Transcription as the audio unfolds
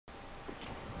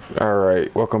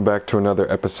Alright, welcome back to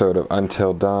another episode of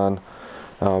Until Dawn.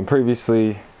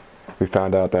 Previously, we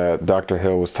found out that Dr.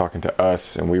 Hill was talking to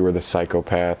us and we were the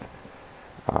psychopath.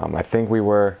 I think we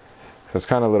were. So it's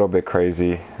kind of a little bit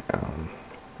crazy.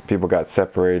 People got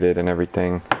separated and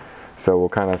everything. So we'll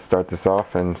kind of start this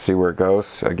off and see where it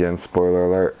goes. Again, spoiler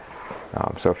alert.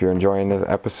 So if you're enjoying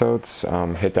the episodes,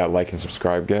 hit that like and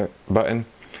subscribe button.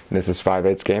 This is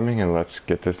 58 Gaming, and let's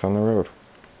get this on the road.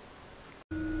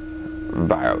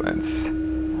 Violence,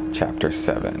 Chapter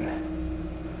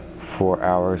 7. 4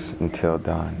 hours until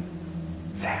dawn.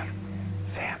 Sam,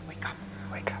 wake up,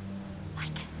 wake up. Mike,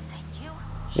 is that you?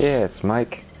 Yeah, it's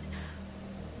Mike.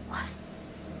 What?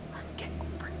 Get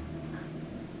over it.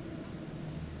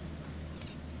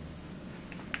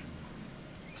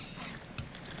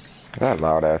 That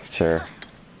loud ass chair.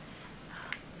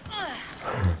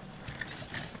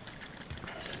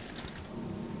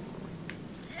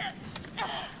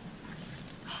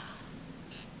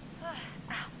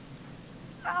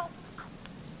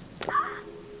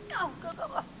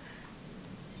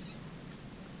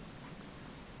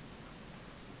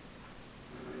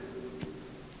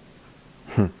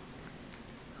 Go.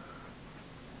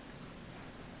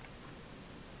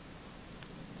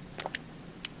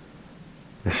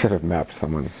 They should have mapped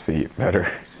someone's feet better.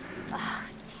 Damn,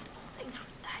 those things were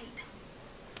tight.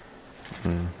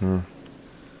 Mm-hmm.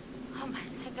 Oh my,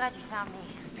 thank God you found me.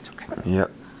 It's okay.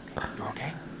 Yep. You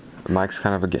okay? Mike's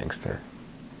kind of a gangster.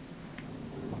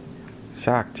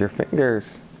 Shocked, your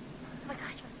fingers. Oh my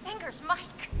God, your fingers,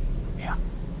 Mike. Yeah.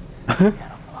 Yeah, I'm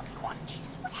the lucky one.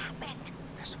 Jesus, what happened?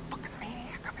 There's a fucking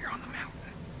maniac up here on the mountain.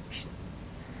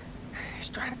 He's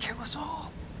trying to kill us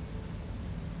all.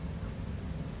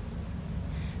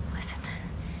 Listen,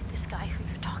 this guy who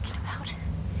you're talking about,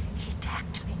 he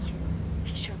attacked me.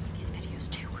 He showed me these videos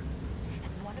too.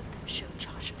 And one of them showed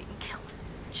Josh being killed.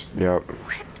 Just Yep.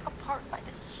 ripped apart by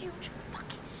this huge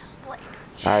fucking saw blade.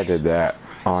 I did that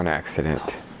on accident. What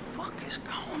the fuck is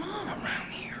going on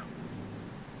around here?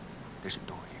 There's a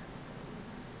door here.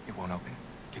 It won't open.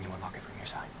 Can you unlock it from your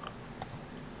side?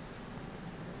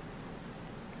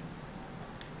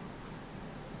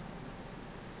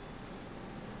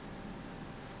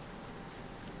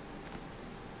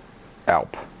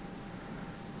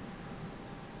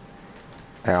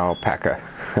 Alpaca.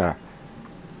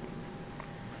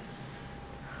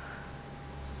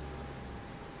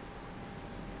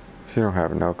 She don't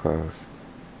have no clothes.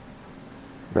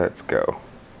 Let's go.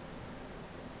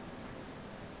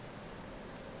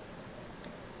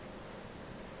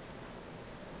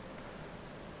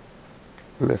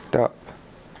 Lift up.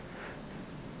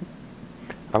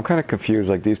 I'm kind of confused.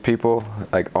 Like, these people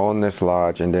like own this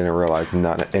lodge and didn't realize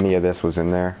any of this was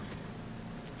in there.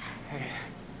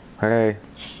 Hey.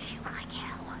 Jeez, you look like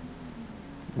hell.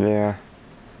 Yeah.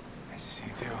 Nice to see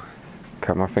you too.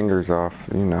 Cut my fingers off.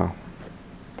 You know.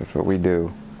 That's what we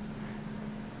do.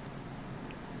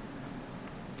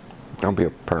 Don't be a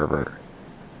pervert.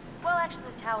 Well, actually,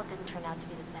 the towel didn't turn out to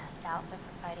be the best outfit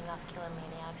for fighting off killer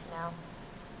maniacs, you know.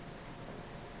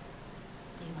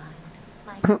 Do you mind,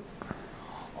 Mike?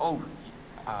 Oh,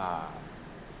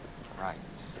 right.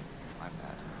 My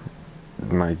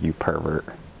bad. Mike, you pervert.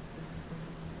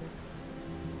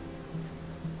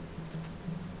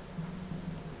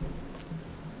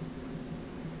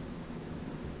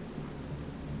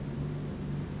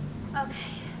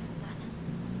 Okay, done.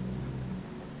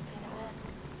 Seen it with.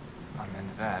 I'm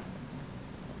into that.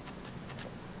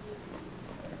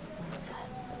 Set.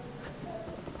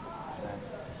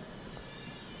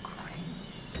 Great.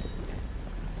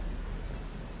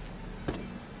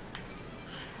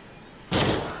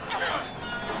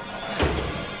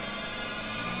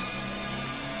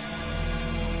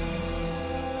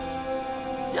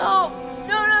 No!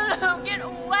 Get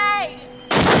away!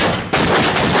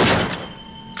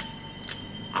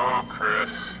 Oh,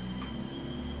 Chris.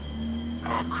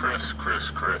 Oh, Chris.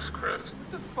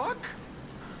 What the fuck?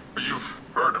 You've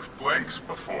heard of blanks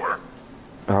before.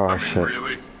 Oh, I mean, shit.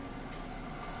 really?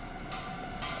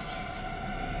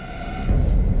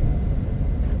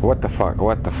 What the fuck?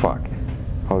 What the fuck?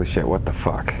 Holy shit, what the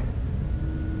fuck?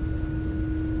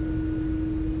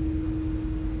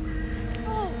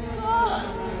 Oh,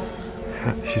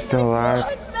 God! She's still alive?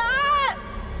 Matt!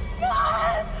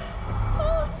 God!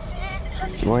 Oh,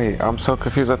 Jesus! Wait, I'm so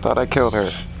confused. I thought I killed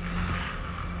her.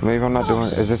 Maybe I'm not doing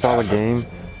it. Is this all a game?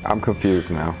 I'm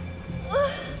confused now.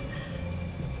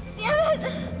 Damn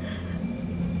it!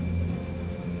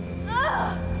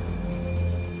 Ah!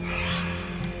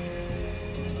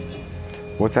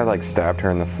 What's that, like stabbed her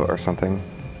in the foot or something?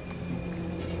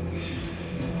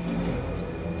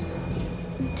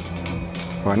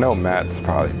 Well, I know Matt's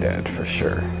probably dead for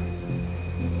sure.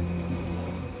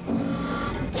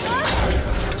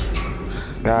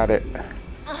 Got it.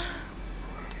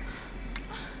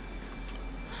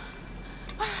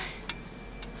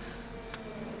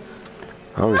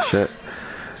 Holy shit.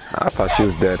 I thought she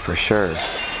was dead for sure.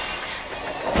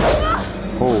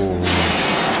 Oh.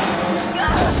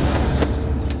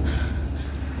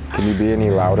 Can you be any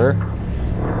louder?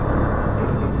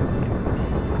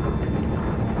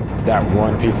 That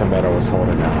one piece of metal was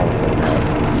holding that whole thing up.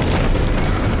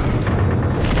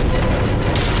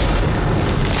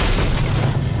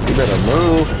 You better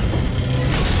move.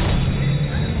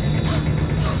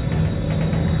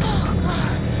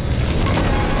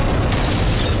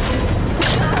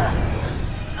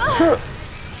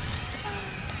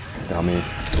 Dummy.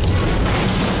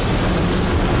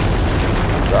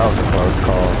 That was a close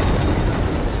call.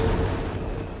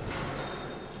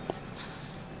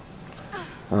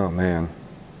 Oh man.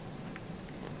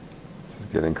 This is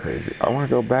getting crazy. I want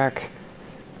to go back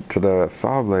to the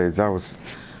saw blades. I was...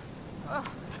 Oh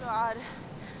God.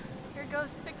 Here goes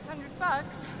 $600.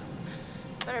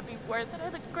 Better be worth it. I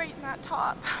look great in that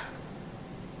top.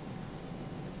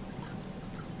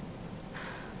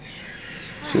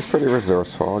 She's pretty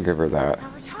resourceful, I'll give her that.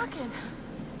 Now we're talking.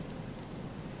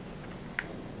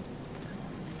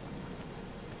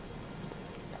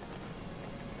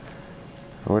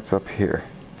 What's up here?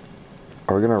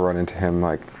 Are we gonna run into him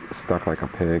like stuck like a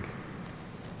pig?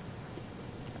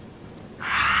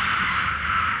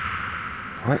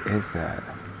 What is that?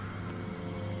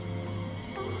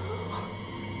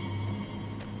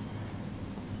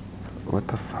 What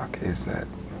the fuck is that?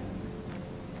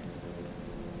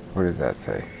 What does that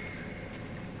say?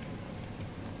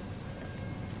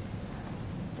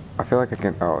 I feel like I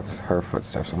can... Oh, it's her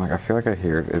footsteps. I'm like, I feel like I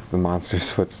hear it. It's the monster's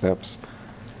footsteps.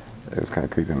 It was kind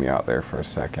of creeping me out there for a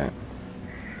second.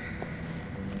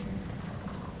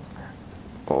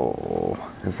 Oh,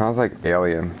 it sounds like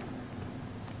Alien.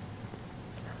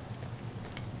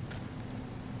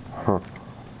 Huh.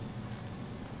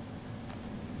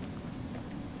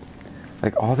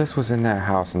 Like, all this was in that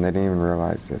house and they didn't even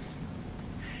realize this.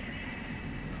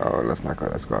 Oh, let's not go.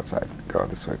 Let's go outside. Go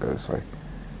this way. Go this way.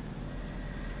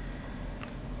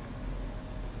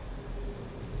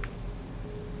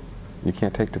 You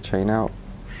can't take the chain out?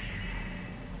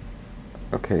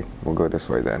 Okay, we'll go this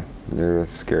way then. There's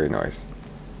a scary noise.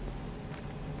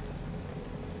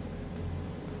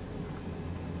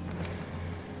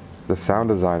 The sound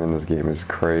design in this game is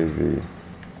crazy.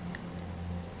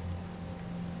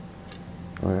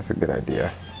 Oh, that's a good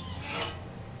idea.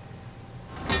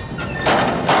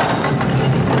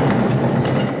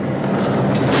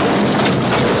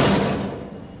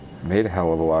 Made a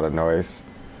hell of a lot of noise.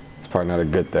 It's probably not a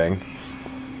good thing.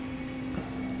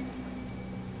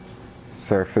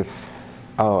 Surface.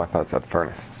 Oh, I thought it said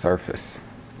furnace. Surface.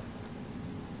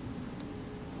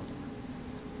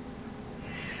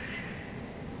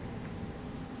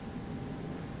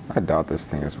 I doubt this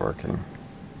thing is working.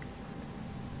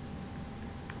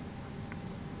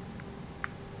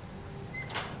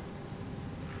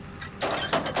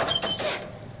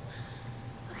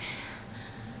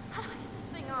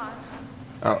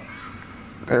 Oh,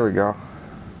 there we go.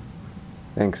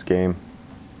 Thanks, game.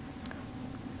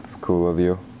 It's cool of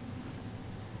you.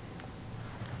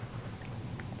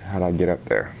 How'd I get up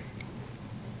there?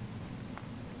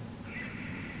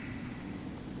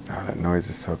 Oh, that noise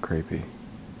is so creepy.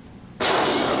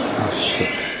 Oh,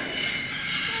 shit.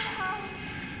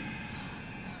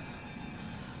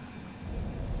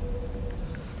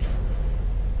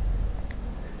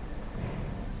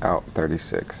 Out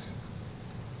 36.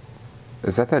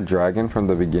 Is that dragon from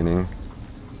the beginning?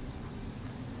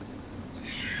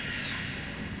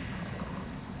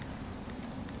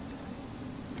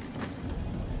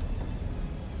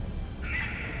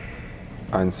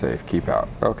 Unsafe, keep out.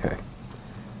 Okay.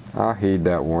 I'll heed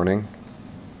that warning.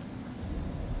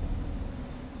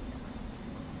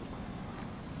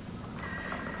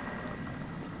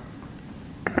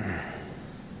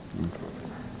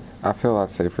 I feel a lot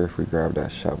safer if we grab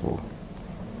that shovel.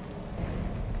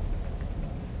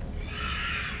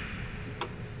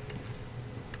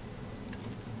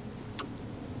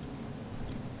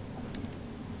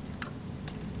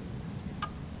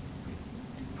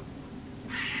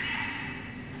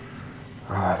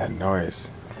 Ah, that noise.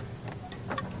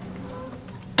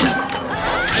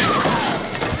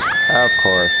 Of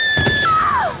course.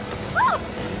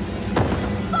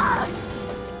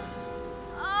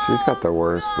 She's got the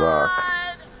worst luck.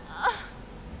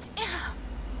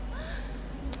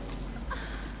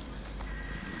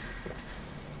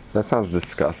 That sounds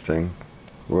disgusting.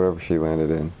 Whatever she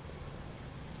landed in.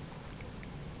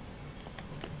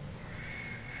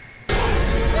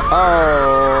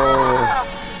 Oh!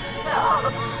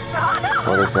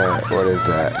 What is that? What is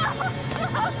that?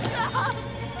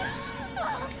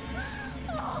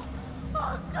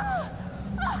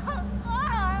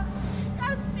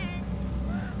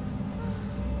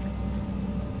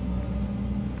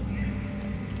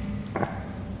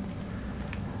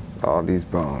 All these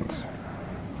bones.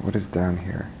 What is down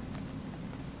here?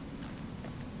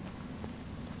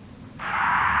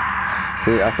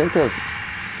 See, I think there's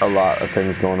a lot of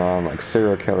things going on, like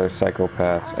serial killers,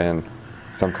 psychopaths, and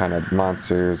some kind of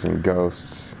monsters and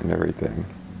ghosts and everything.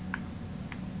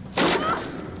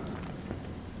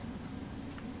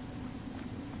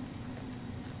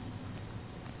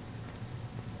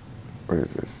 What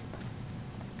is this?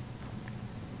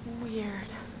 Weird.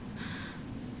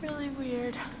 Really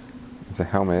weird. It's a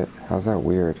helmet. How's that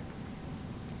weird?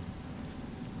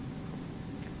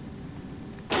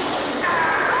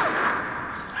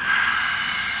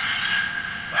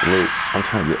 Wait, I'm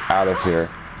trying to get out of here.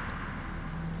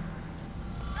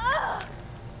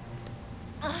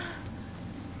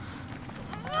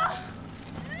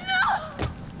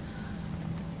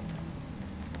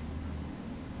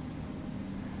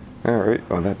 Alright,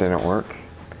 well that didn't work.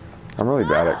 I'm really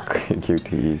bad at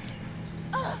QTs.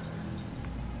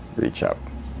 Reach up.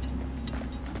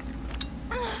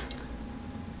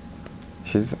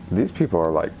 These people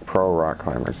are like pro rock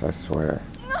climbers, I swear.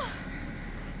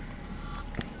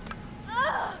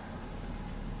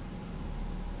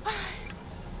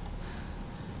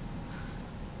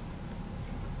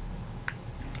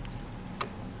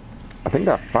 I think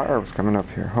that fire was coming up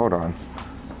here. Hold on.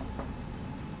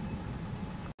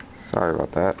 Sorry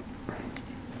about that.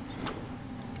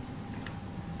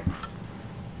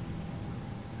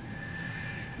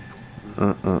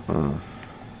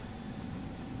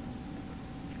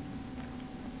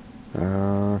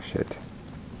 Oh, shit.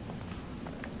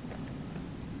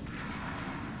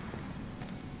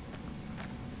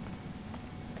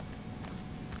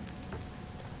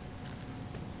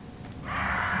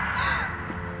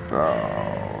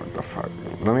 Oh, what the fuck.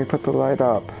 Let me put the light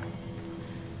up.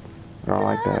 I don't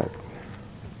like that.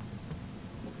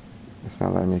 It's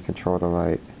not letting me control the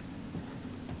light.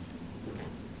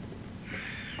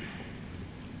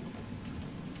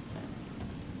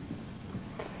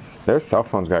 Their cell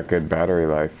phones got good battery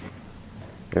life.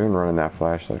 They've been running that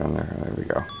flashlight on there. There we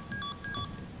go.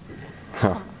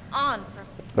 Come on, for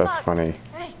That's fuck's funny.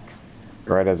 sake.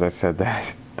 Right as I said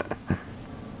that.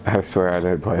 I swear I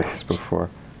did play this before.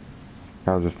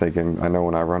 I was just thinking, I know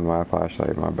when I run my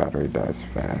flashlight, my battery dies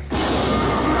fast.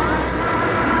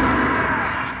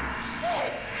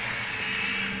 Shit.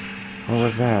 What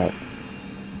was that?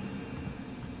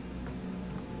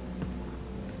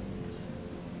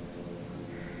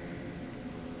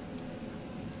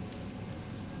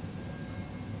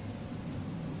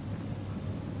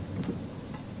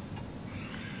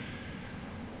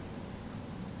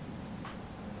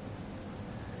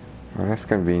 Well, that's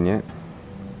convenient.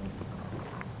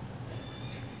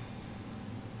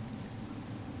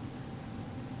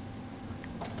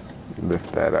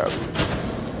 Lift that up.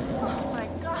 Oh my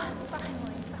god,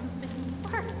 finally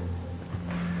something works.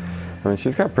 I mean,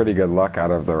 she's got pretty good luck out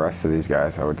of the rest of these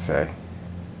guys, I would say.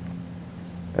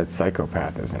 That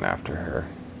psychopath isn't after her.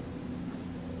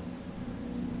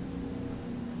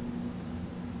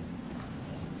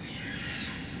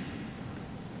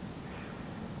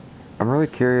 I'm really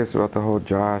curious about the whole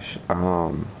Josh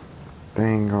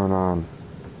thing going on.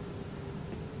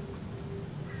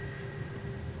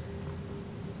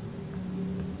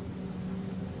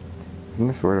 Isn't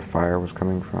this where the fire was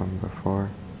coming from before?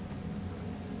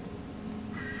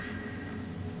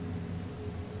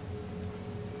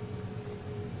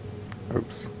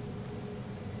 Oops.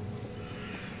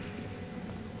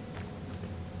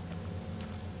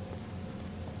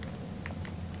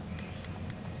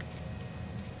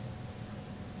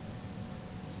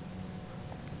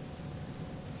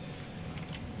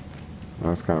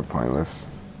 That's kind of pointless.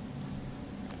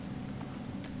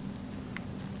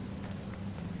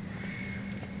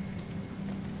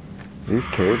 These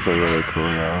caves are really cool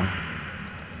though.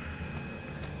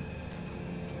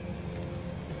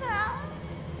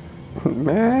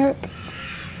 Matt!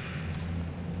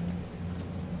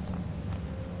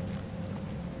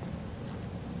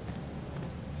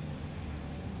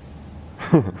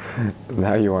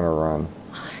 Now you want to run.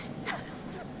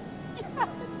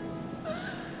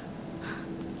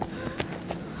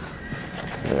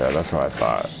 Yeah, that's what I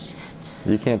thought. Shit.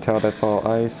 You can't tell that's all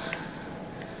ice?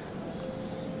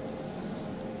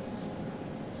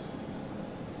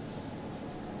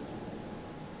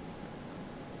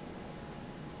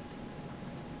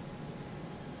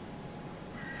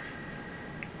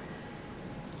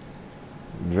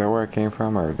 Is that where I came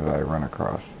from, or did I run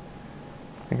across?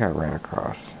 I think I ran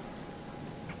across.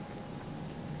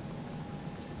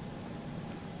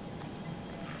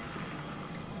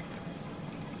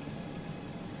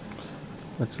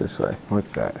 What's this way?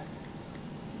 What's that?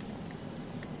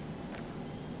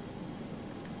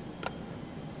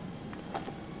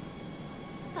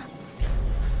 Oh,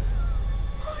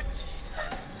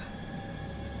 Jesus.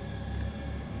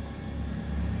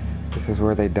 This is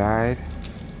where they died?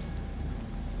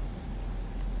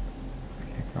 I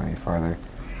can't go any farther.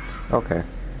 Okay.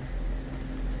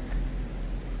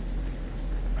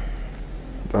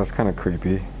 That's kind of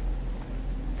creepy.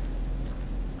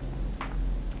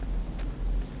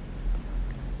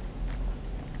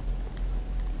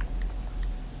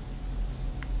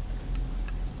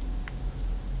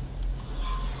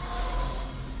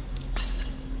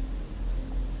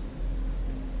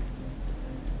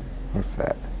 What's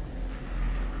that?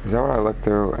 Is that what I looked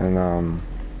through? And I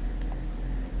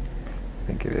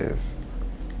think it is.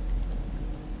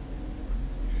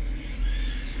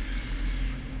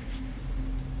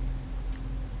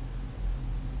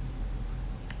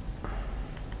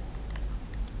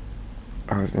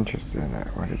 I was interested in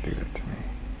that. Why did it do that to me?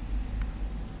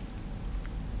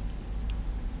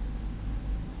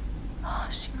 Oh,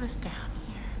 she was down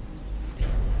here.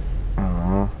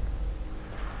 Oh.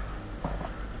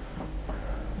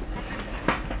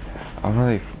 I'm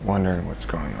really wondering what's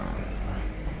going on.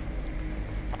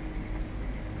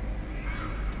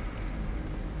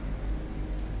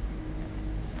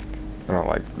 I don't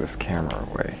like this camera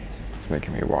way. It's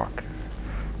making me walk.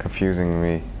 It's confusing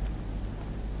me.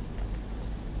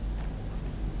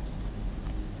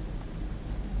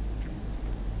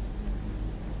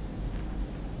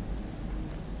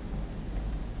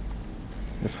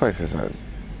 This place is a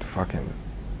fucking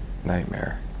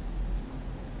nightmare.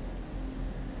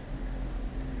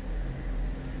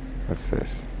 What's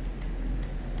this?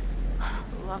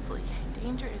 Lovely.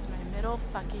 Danger is my middle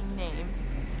fucking name.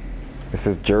 This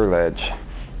is Jdub158.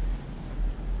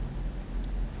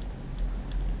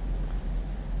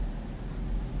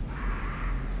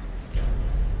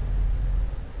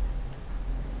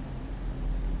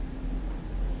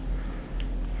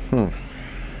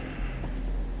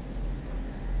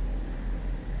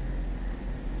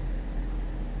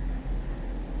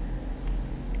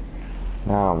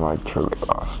 Now I'm like truly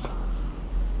lost.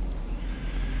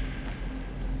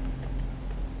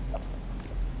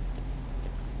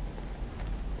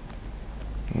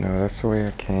 No, that's the way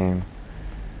I came.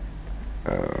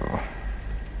 Oh.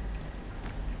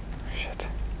 Shit.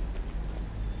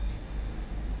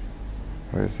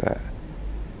 What is that?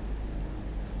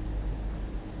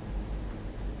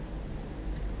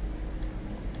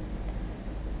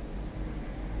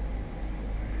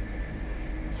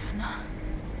 Anna.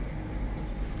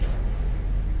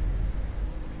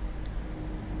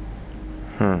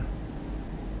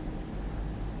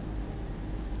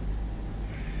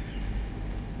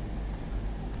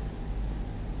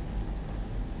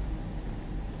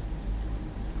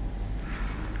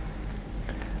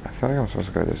 I feel like I'm supposed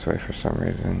to go this way for some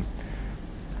reason.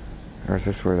 Or is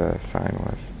this where the sign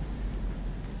was?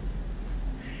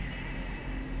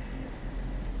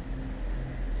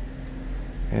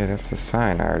 Yeah, that's the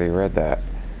sign. I already read that.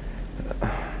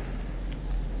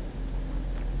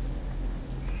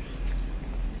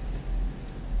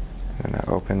 And I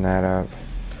open that up.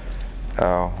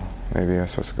 Oh, maybe I'm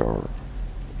supposed to go.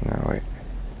 No, wait.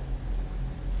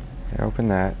 I open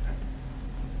that.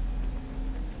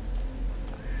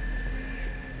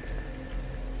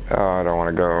 Oh, I don't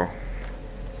want to go.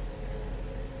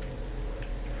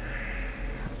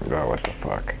 Oh, what the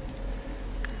fuck?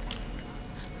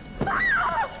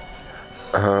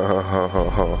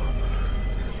 Oh,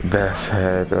 Beth's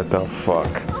head. What the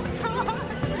fuck?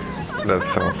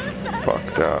 That's so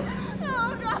fucked up.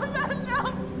 Oh, God,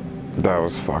 no. That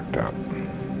was fucked up.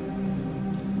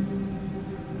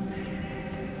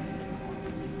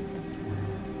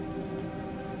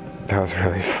 That was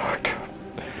really fucked up.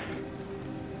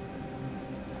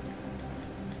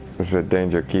 This is a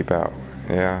danger. Keep out.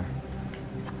 Yeah.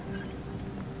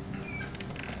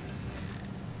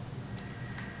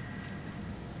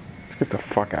 Let's get the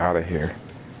fuck out of here.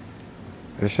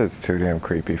 This shit's too damn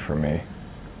creepy for me.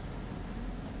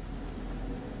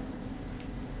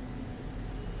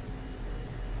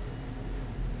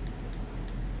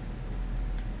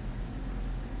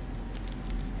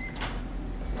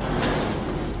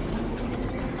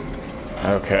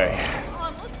 Okay. Come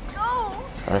on, let's go.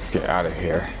 Let's get out of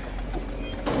here.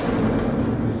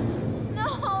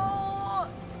 No.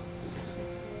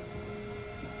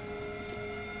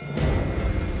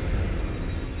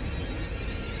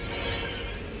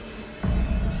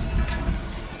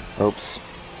 Oops.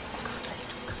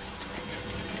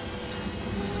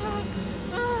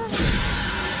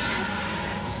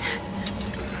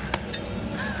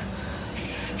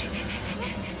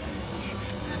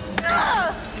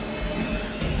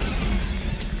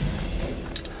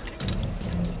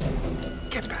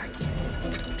 Get back.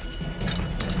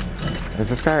 Is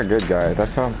this guy a good guy?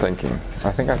 That's what I'm thinking.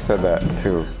 I think I said that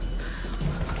too.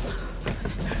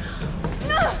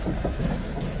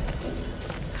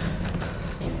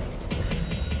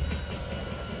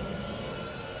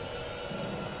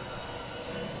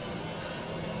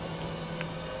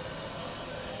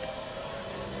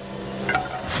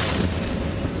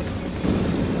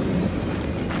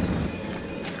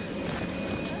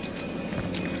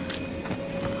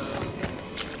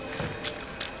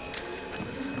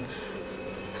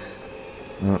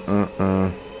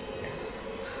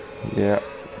 Yep.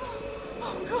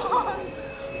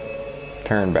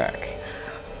 Turn back.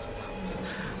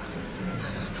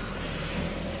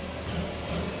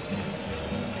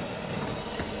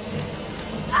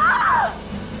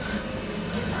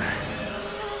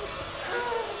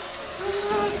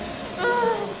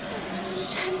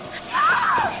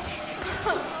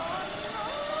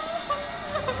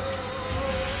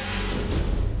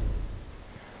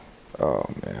 Oh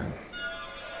man.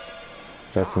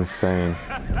 That's insane.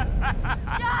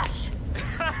 Josh!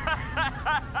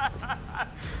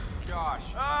 Josh.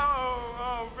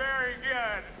 Oh, very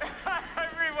good.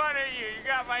 Every one of you, you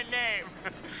got my name.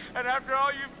 And after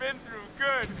all you've been through,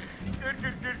 good.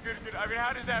 I mean,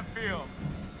 how does that feel?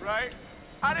 Right?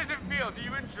 How does it feel? Do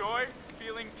you enjoy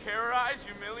feeling terrorized,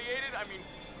 humiliated? I mean,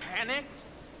 panicked?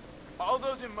 All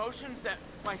those emotions that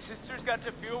my sisters got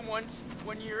to feel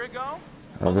 1 year ago?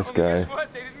 Oh, this Only guy. guess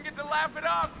what? They didn't get to laugh it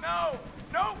off. No,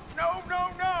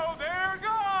 they're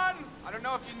gone. I don't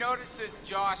know if you noticed this,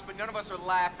 Josh, but none of us are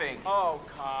laughing. Oh,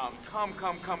 come.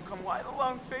 Why the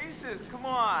long faces? Come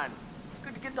on. It's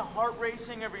good to get the heart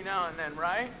racing every now and then,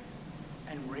 right?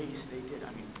 And race they did.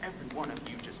 I mean, every one of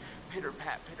you just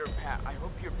pitter-pat. I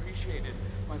hope you appreciated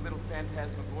my little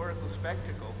phantasmagorical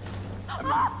spectacle. I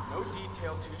mean, no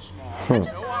detail too small,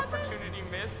 no opportunity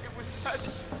missed. It was such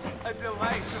a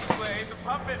delight to play the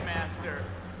puppet master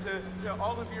to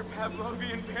all of your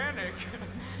Pavlovian panic.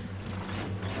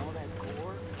 And all that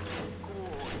gore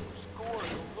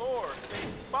galore,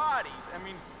 fake bodies. I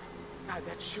mean, God,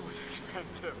 that shit was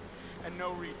expensive. And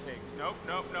no retakes. Nope.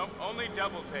 Only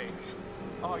double takes.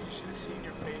 Oh, you should have seen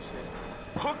your faces.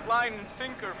 Hook, line, and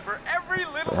sinker for every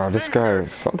little Oh, this guy,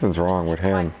 something's wrong with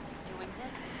him. Doing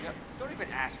this? Yep. Don't even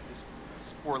ask this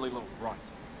squirrely little runt.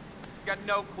 He's got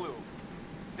no clue.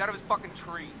 He's out of his fucking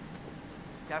tree.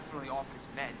 He's definitely off his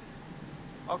meds.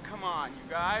 Oh, come on, you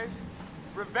guys.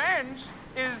 Revenge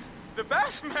is the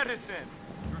best medicine.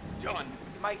 You're done.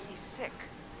 Mike, he's sick.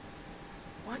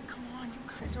 What? Come on, you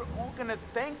guys are all gonna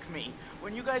thank me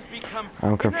when you guys become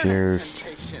I'm internet confused.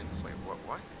 sensations. Wait,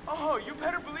 what? Oh, you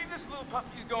better believe this little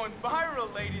puppy's going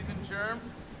viral, ladies and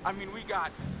germs. I mean, we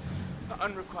got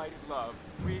unrequited love.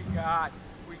 We got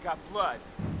blood.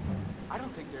 I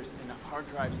don't think there's enough hard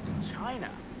drives in China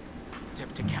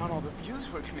to count all the views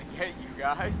we're gonna get, you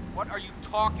guys. What are you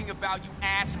talking about, you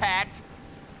asshat?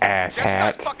 Asshat.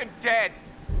 Jessica's fucking dead.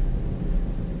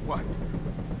 What?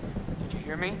 Did you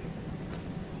hear me?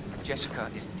 Jessica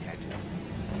is dead.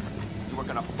 You are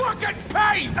gonna fucking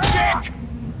pay, dick!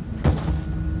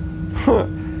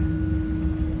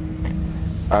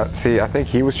 See, I think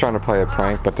he was trying to play a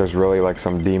prank, but there's really like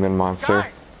some demon monster.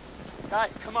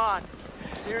 Guys, come on.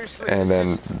 Seriously, And this then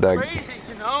is the- crazy,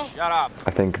 you know? Shut up.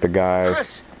 I think the guy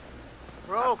Chris,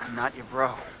 bro, I'm not your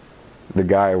bro.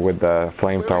 with the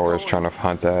flamethrower is trying to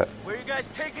hunt that where are you guys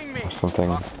taking me? or something.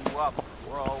 Fucking you up,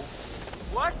 bro.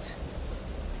 What?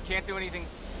 You can't do anything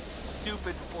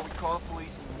stupid before we call the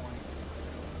police in the morning.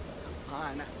 Come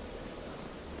on.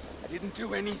 I didn't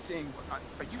do anything.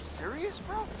 Are you serious,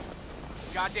 bro?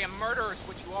 Goddamn murderer is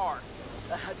what you are.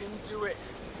 I didn't do it.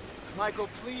 Michael,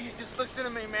 please, just listen to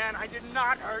me, man. I did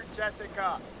not hurt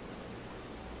Jessica.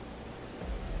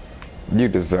 You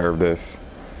deserve this.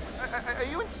 Are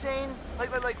you insane?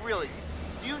 Like really?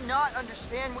 Do you not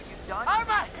understand what you've done? I'm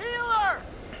a healer,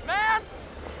 man.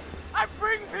 I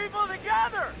bring people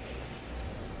together.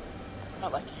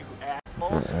 Not like you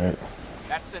assholes. Alright.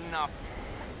 That's enough.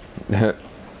 Where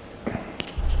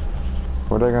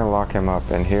are they gonna lock him up?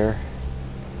 In here?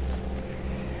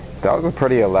 That was a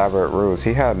pretty elaborate ruse.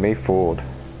 He had me fooled.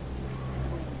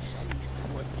 See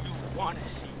what you want to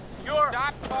see. You're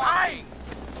lying.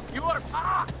 You are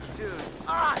dude.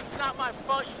 It's not my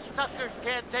fault. You suckers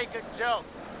can't take a joke.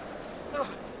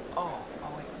 Oh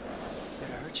wait.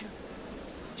 Did I hurt you?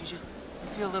 Did you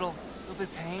feel a little little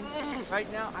bit of pain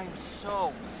right now. I am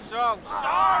so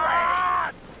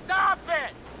sorry. Stop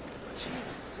it!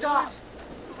 Jesus, dude. Stop!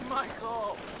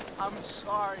 Michael, I'm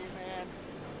sorry, man.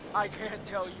 I can't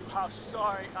tell you how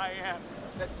sorry I am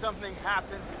that something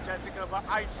happened to Jessica, but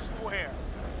I swear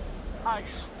to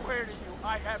you,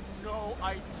 I have no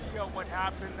idea what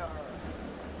happened to her.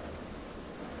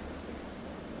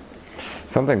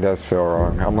 Something does feel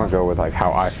wrong. I'm gonna go with like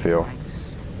how I feel.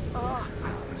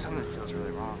 Something feels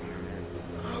really wrong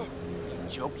here, man. Are you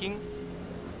joking?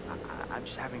 I'm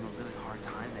just having a really hard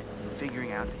time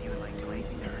figuring out that he would like do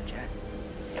anything to hurt Jess.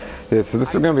 Yeah, so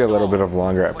this is gonna be a little bit of a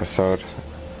longer episode.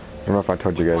 I don't know if I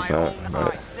told you guys that,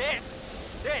 but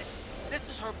This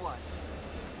is her blood.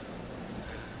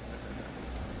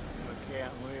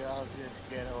 Can't we all just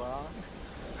get along?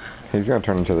 he's gonna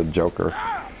turn into the Joker.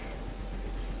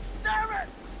 Damn it!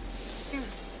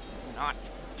 Not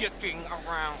dicking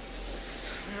around.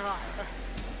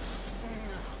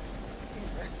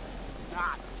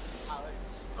 Not how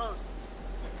it's supposed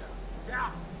to go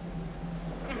down.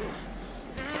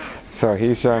 So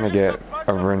he's trying to get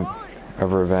a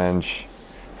revenge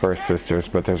for his sisters,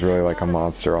 but there's really like a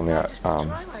monster on the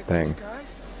thing.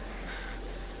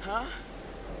 Huh?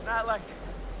 Not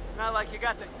like you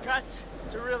got the guts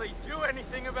to really do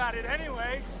anything about it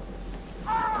anyways.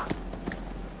 Ah!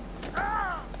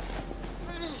 Ah!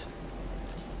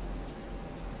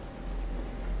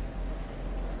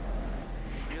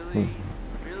 Really?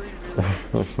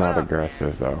 It's not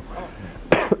aggressive though.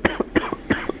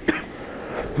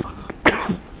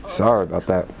 Sorry about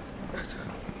that.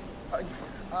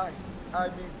 I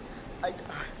mean,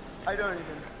 I don't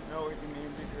even know what you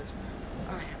mean because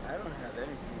I don't have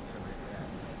anything like that.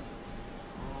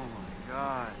 Oh my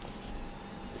God.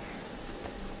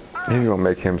 He's gonna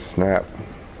make him snap.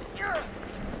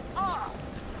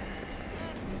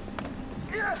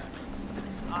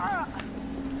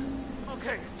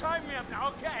 Okay, time me up now,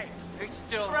 okay? Stay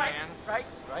still, Right, man. right.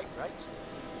 Okay,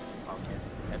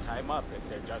 and time up if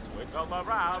they just wiggle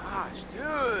around. Gosh,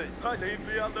 dude. I need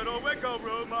me a little wiggle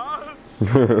room, huh?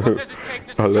 What does it take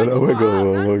to A little shake wiggle, them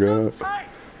oh up? my Not God. so tight,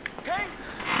 okay?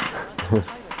 Not so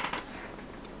tight.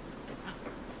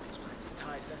 Those plastic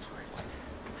ties, that's where it's.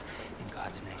 In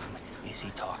God's name, is he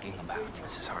talking about?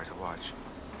 This is hard to watch.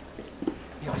 You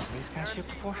ever seen this kind of shit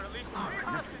before? Release the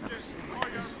hostages or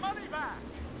your money back.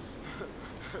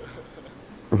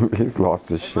 He's lost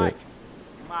his Hey, shit.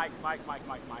 Mike. Mike.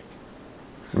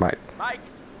 Mike,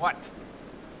 What?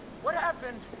 what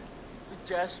happened with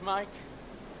Jess, Mike?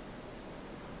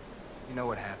 You know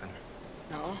what happened?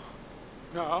 No,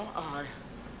 I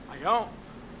don't.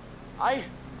 I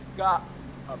got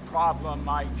a problem,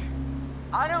 Mike.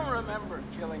 I don't remember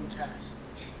killing Jess.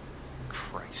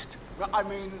 Christ. I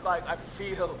mean, like, I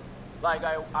feel like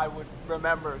I would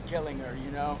remember killing her,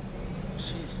 you know?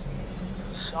 She's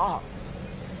soft.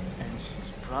 And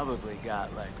she's probably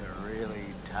got, like, a really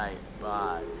tight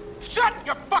bod. Shut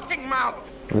your fucking mouth!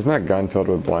 Isn't that gun filled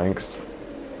with blanks?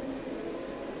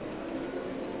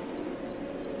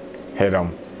 Hit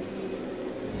him.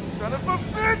 Son of a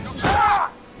bitch!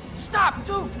 Stop! Stop,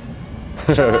 dude!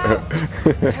 Chill out!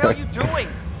 What the hell are you doing?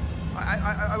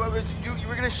 You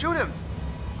were gonna shoot him.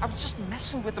 I was just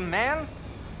messing with him, man.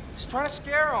 Just trying to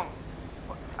scare him.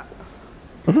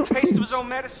 Taste of his own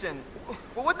medicine.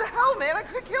 Well, what the hell, man? I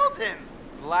could have killed him.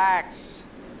 Relax.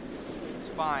 It's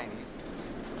fine. He's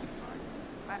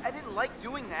fine. I didn't like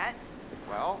doing that.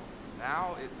 Well,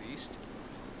 now at least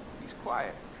he's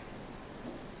quiet.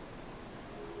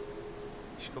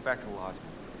 You should go back to the lodge.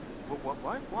 What?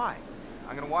 Why?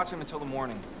 I'm gonna watch him until the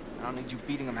morning. I don't need you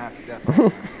beating him half to death.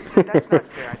 That's not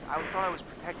fair. I thought I was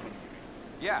protecting you.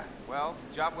 Yeah, well,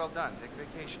 job well done. Take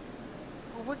a vacation.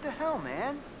 Well, what the hell,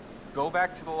 man? Go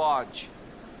back to the lodge.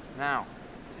 Now.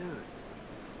 Dude.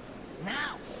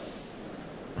 Now!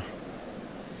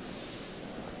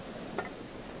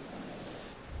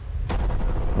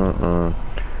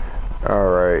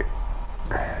 Alright.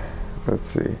 Let's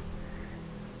see.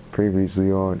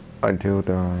 Previously on Until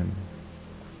Dawn.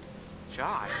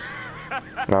 Josh.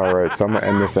 Alright, so I'm gonna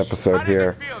end this episode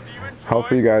here.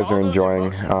 Hopefully you guys are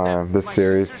enjoying this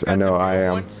series. I know I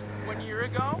am.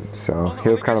 So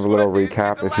here's kind of a little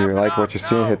recap. If you like what you're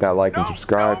seeing, hit that like and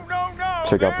subscribe.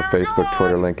 Check out the Facebook,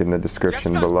 Twitter link in the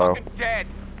description below.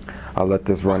 I'll let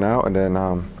this run out, and then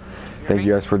thank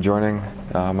you guys for joining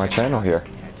my channel here.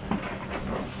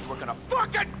 We're gonna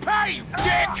fucking pay you,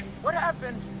 dick! What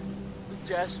happened with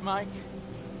Jess, Mike?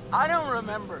 I don't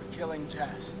remember killing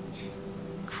Jess.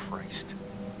 Christ.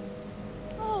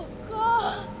 Oh,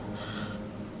 God.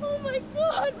 Oh, my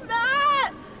God,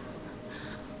 Matt!